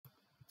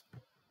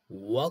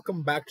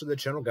Welcome back to the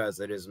channel, guys.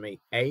 It is me,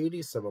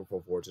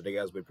 8744. Today,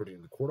 guys, we're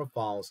predicting the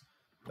quarterfinals,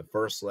 the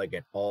first leg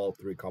at all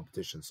three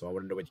competitions. So I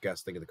want to know what you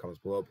guys think in the comments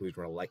below. Please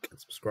remember to like and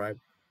subscribe.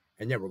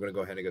 And yeah, we're going to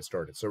go ahead and get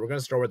started. So we're going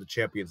to start with the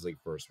Champions League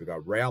first. We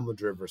got Real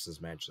Madrid versus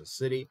Manchester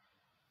City.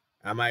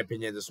 In my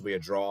opinion, this will be a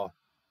draw.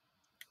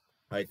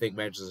 I think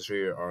Manchester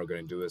City are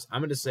going to do this.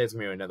 I'm going to say it's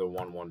going to be another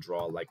 1-1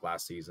 draw like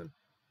last season.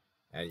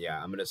 And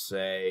yeah, I'm going to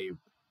say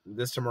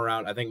this time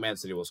around, I think Man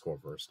City will score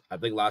first. I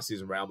think last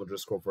season Real Madrid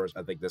scored first.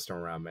 I think this time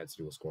around Man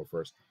City will score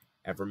first.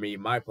 And for me,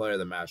 my player of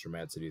the match for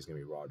Man City is going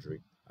to be Rodri.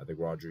 I think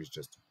Rodri is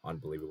just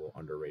unbelievable,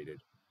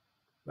 underrated.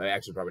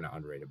 Actually, probably not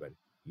underrated, but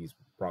he's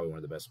probably one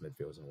of the best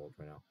midfielders in the world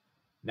right now.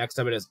 Next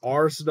up, it is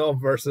Arsenal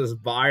versus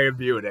Bayern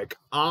Munich.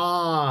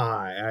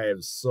 I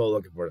am so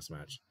looking for this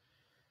match.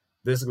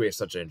 This is going to be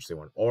such an interesting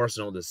one.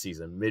 Arsenal this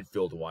season,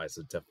 midfield-wise,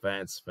 the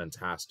defense,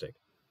 fantastic.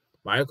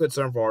 My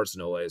concern for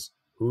Arsenal is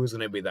who's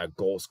going to be that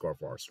goal scorer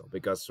for Arsenal.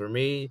 Because for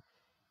me,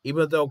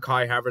 even though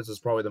Kai Havertz is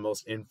probably the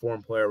most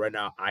informed player right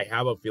now, I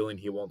have a feeling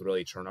he won't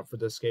really turn up for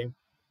this game.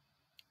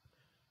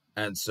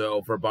 And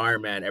so for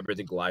Bayern, man,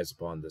 everything lies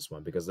upon this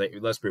one. Because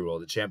let's be real,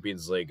 the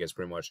Champions League is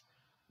pretty much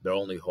their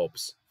only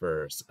hopes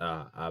for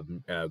a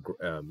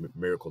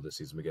miracle this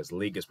season. Because the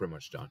league is pretty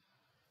much done.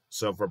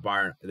 So for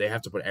Bayern, they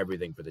have to put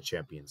everything for the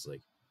Champions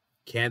League.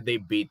 Can they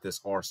beat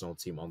this Arsenal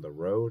team on the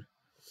road?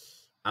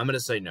 I'm going to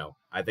say no.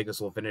 I think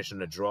this will finish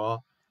in a draw.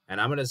 And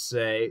I'm going to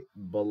say,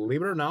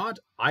 believe it or not,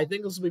 I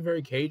think this will be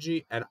very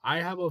cagey. And I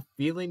have a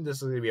feeling this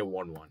is going to be a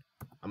 1-1.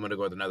 I'm going to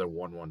go with another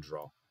 1-1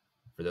 draw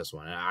for this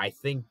one. And I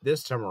think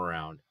this time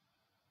around,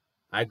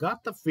 I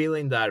got the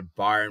feeling that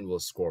Bayern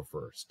will score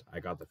first. I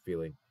got the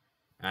feeling.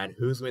 And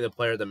who's going to be the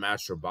player of the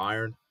match for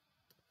Bayern?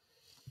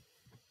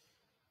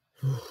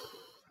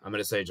 I'm going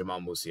to say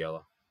Jamal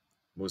Musiala.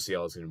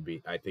 Musiala is going to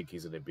be, I think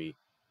he's going to be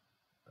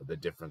the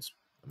difference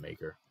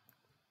maker.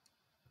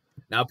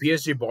 Now,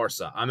 PSG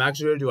Barca. I'm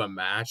actually going to do a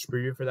match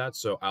preview for that,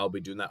 so I'll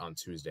be doing that on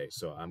Tuesday.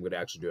 So I'm going to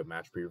actually do a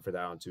match preview for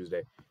that on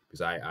Tuesday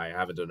because I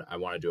haven't done. I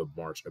want to do a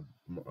Barca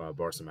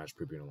match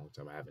preview in a long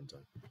time. I haven't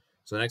done.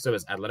 So the next up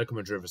is Atletico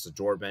Madrid versus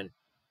Dortmund.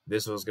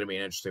 This one's going to be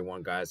an interesting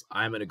one, guys.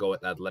 I'm going to go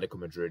with Atletico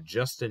Madrid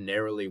just to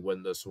narrowly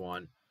win this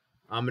one.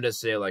 I'm going to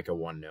say like a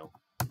 1-0.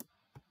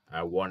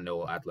 A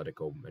 1-0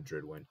 Atletico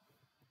Madrid win.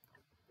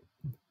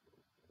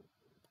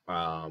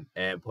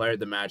 And player of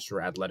the match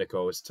for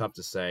Atletico is tough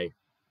to say.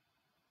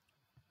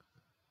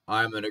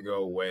 I'm going to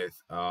go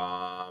with,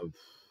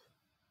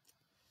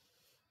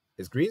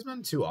 is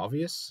Griezmann too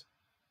obvious?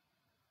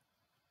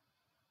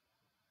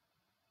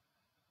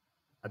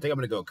 I think I'm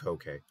going to go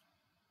Koke. Or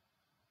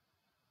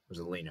is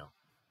it Lino?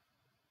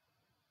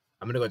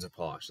 I'm going to go to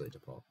Paul, actually, to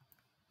Paul.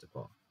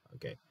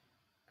 Okay.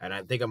 And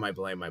I think I might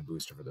blame my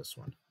booster for this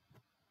one.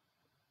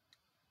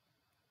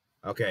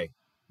 Okay.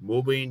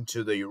 Moving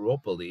to the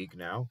Europa League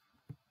now.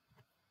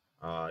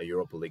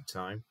 Europa League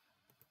time.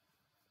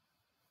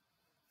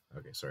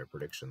 Okay, sorry,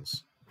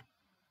 predictions.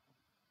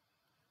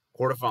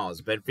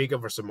 Quarterfinals,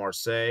 Benfica versus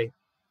Marseille.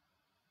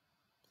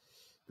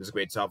 This is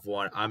going to be a tough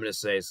one. I'm going to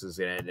say this is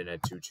going to end in a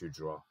 2-2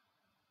 draw.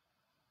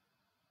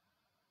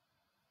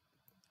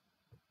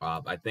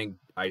 I think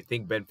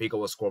Benfica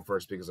will score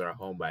first because they're at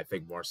home, but I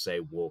think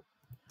Marseille will.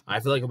 I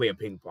feel like it'll be a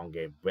ping-pong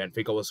game.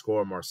 Benfica will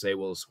score, Marseille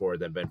will score,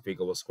 then Benfica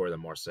will score, then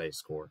Marseille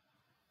score.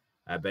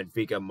 At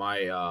Benfica,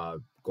 my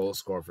goal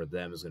score for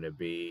them is going to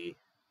be...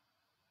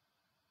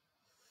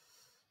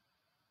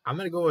 I'm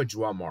going to go with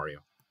João Mario.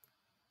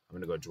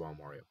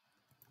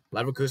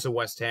 Leverkusen,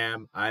 West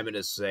Ham. I'm going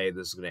to say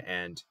this is going to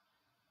end.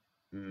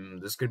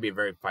 This could be a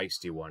very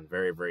feisty one.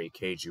 Very, very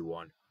cagey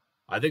one.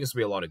 I think it's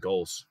going to be a lot of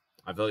goals.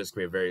 I feel like it's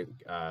going to be a very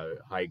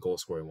high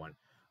goal-scoring one.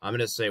 I'm going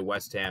to say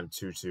West Ham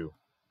 2-2.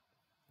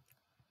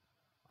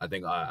 I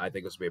think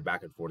this will be a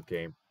back-and-forth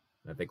game.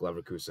 And I think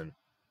Leverkusen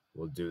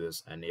will do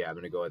this. And yeah, I'm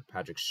going to go with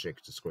Patrick Schick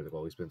to score the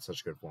goal. He's been in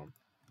such good form.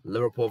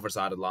 Liverpool versus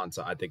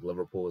Atalanta. I think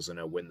Liverpool is going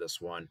to win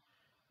this one.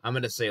 I'm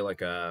going to say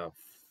like a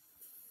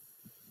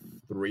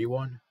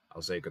 3-1.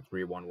 I'll say like a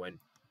 3-1 win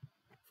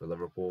for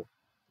Liverpool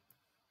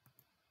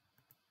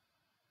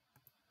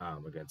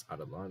against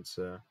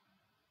Atalanta.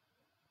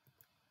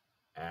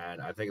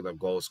 And I think the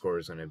goal scorer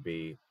is going to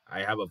be,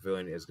 I have a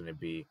feeling it's going to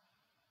be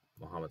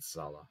Mohamed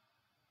Salah.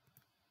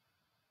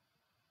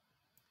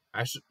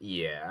 I'm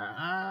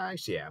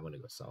going to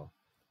go Salah.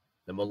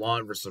 The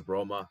Milan versus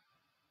Roma.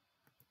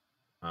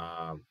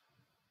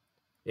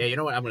 Yeah, you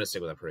know what? I'm going to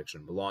stick with that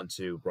prediction. Milan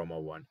 2, Roma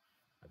 1.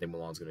 I think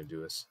Milan's going to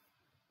do this.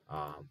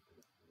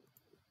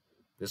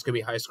 This could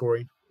be high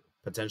scoring.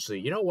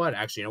 Potentially. You know what?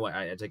 Actually, you know what?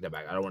 I take that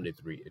back. I don't want to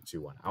do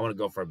 3-2-1. I want to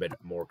go for a bit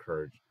more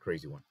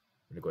crazy one.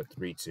 I'm going to go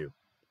 3-2.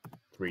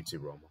 3-2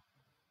 Roma.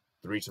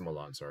 3-2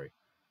 Milan, sorry.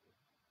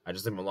 I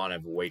just think Milan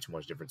have way too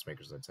much difference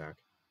makers in attack.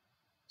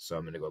 So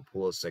I'm going to go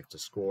Pulisic to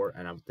score.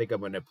 And I think I'm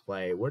going to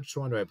play... Which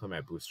one do I play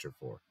my booster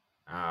for?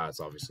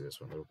 It's obviously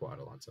this one. Liverpool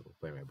Atalanta. I'll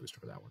play my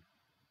booster for that one.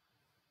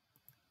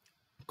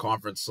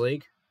 Conference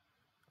League.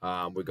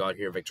 We got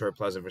here Victoria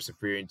Pleasant versus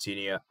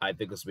Fiorentina. I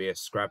think this will be a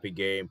scrappy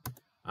game.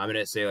 I'm going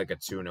to say like a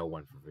 2-0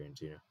 win for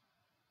Fiorentina.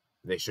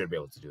 They should be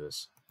able to do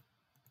this.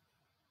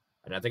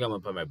 And I think I'm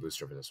going to put my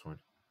booster for this one.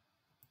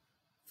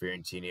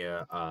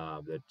 Fiorentina,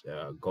 the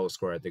goal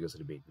scorer I think is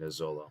going to be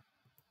Nizzolo.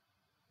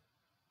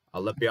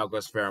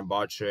 Olympiacos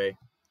Fenerbahce.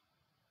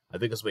 I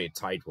think this will be a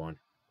tight one,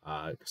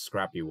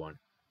 scrappy one.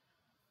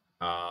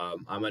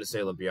 I'm going to say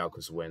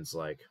Olympiacos wins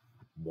like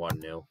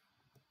 1-0.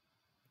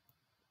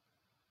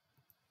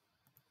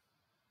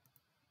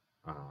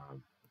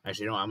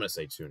 Actually, no, I'm going to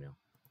say 2-0.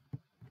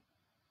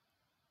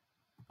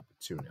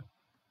 2-0.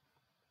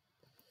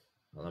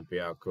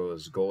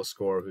 Olympiacos goal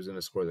scorer. Who's going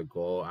to score the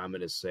goal? I'm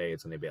going to say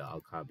it's going to be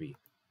Al-Kabi.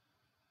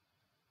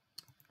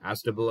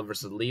 Aston Villa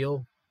versus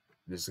Lille.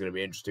 This is going to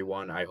be an interesting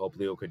one. I hope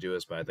Lille could do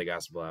this, but I think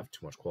Aston Villa have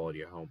too much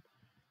quality at home.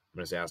 I'm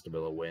going to say Aston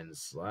Villa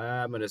wins.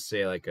 I'm going to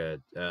say like a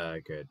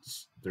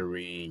 3-1.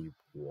 3-1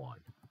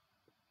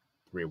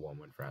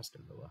 win for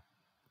Aston Villa.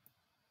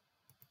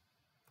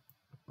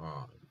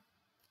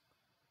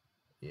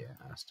 Yeah,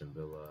 Aston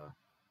Villa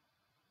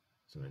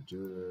is going to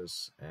do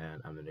this,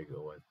 and I'm going to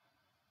go with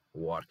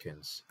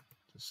Watkins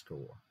to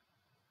score.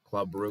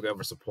 Club Brugge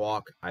versus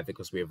Plock. I think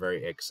this will be a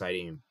very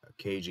exciting,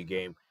 cagey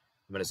game.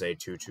 I'm going to say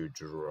 2-2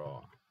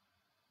 draw.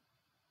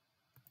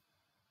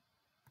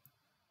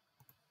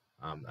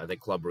 I think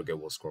Club Brugge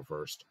will score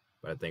first,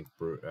 but I think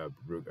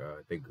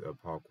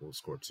Plock will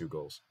score 2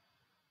 goals.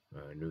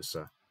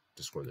 Nusa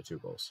to score the 2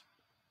 goals.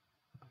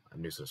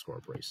 Nusa to score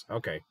a brace.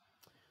 Okay.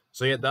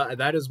 So yeah,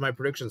 that is my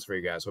predictions for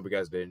you guys. Hope you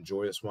guys did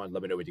enjoy this one.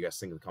 Let me know what you guys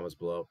think in the comments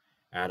below.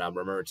 And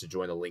remember to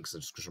join the links in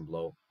the description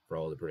below for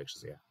all the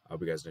predictions. Yeah, I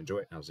hope you guys did enjoy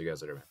it. And I'll see you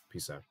guys later, man.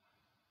 Peace out.